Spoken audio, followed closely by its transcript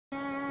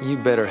You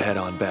better head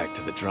on back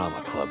to the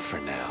drama club for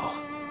now.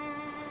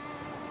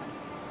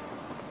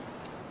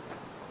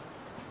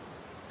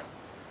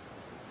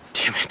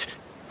 Damn it!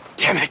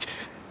 Damn it!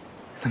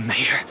 The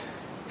mayor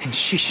and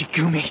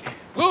Shishigumi.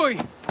 Louis!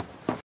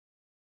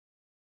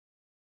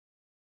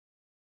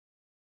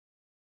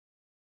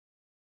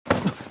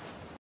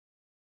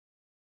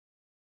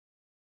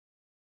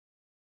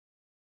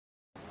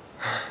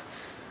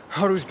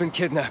 Haru's been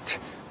kidnapped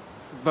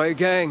by a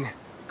gang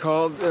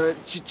called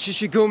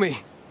Shishigumi.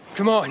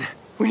 Come on,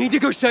 we need to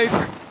go save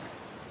her.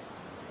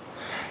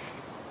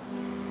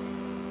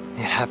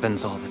 It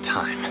happens all the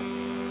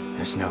time.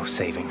 There's no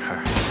saving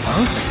her.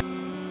 Huh?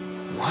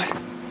 What?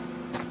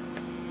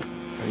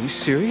 Are you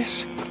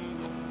serious?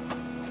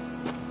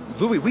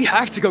 Louis, we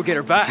have to go get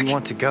her back. If you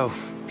want to go,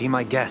 be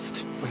my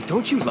guest. Wait,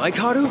 don't you like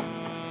Haru?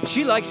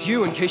 She likes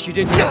you, in case you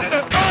didn't know.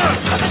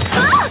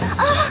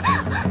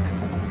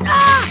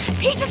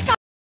 He just got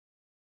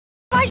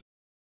my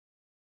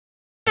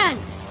man.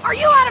 Are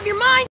you out of your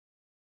mind?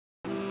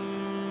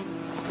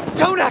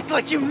 Don't act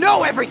like you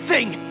know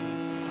everything!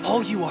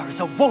 All you are is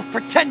a wolf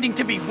pretending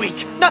to be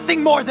weak.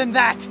 Nothing more than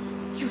that.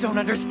 You don't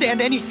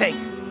understand anything.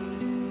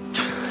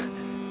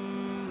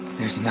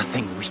 There's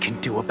nothing we can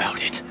do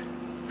about it.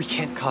 We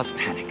can't cause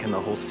panic in the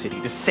whole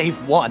city to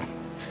save one.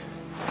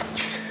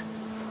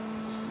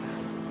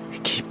 You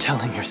keep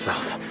telling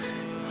yourself,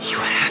 you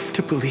have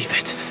to believe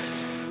it.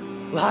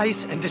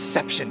 Lies and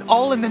deception,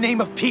 all in the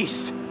name of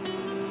peace.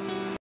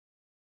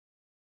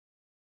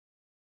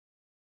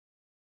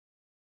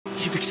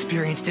 You've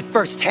experienced it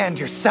firsthand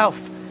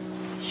yourself.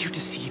 You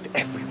deceive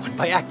everyone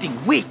by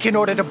acting weak in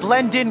order to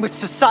blend in with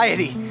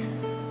society.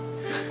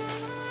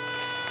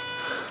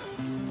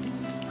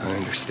 I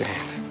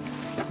understand.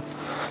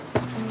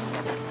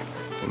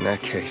 In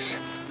that case,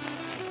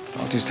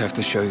 I'll just have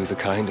to show you the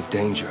kind of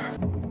danger.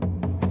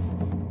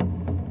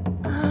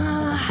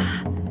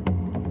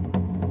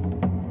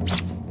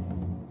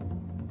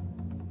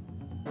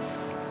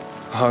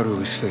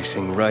 Haru is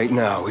facing right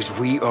now as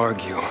we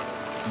argue.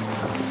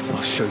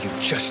 I'll show you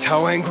just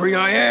how angry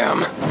I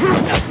am!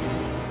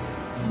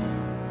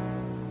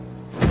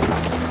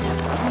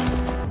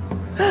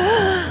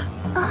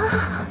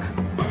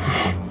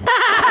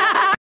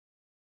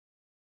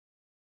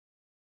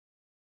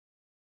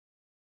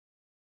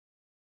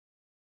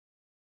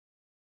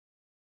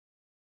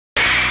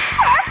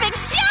 Perfect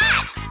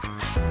shot!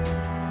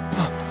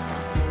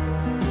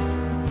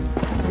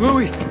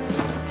 Louis!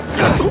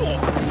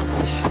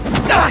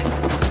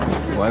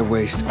 Why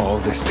waste all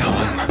this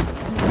time?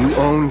 You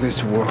own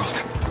this world.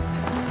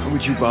 Why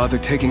would you bother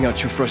taking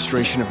out your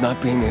frustration of not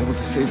being able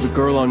to save the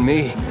girl on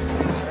me?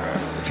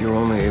 If you're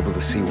only able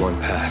to see one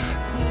path,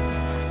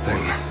 then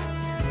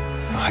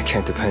I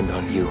can't depend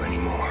on you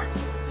anymore.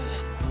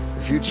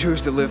 If you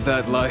choose to live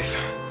that life,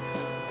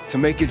 to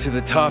make it to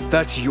the top,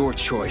 that's your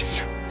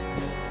choice.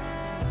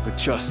 But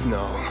just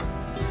know,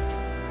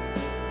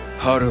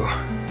 Haru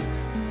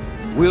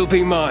will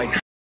be mine.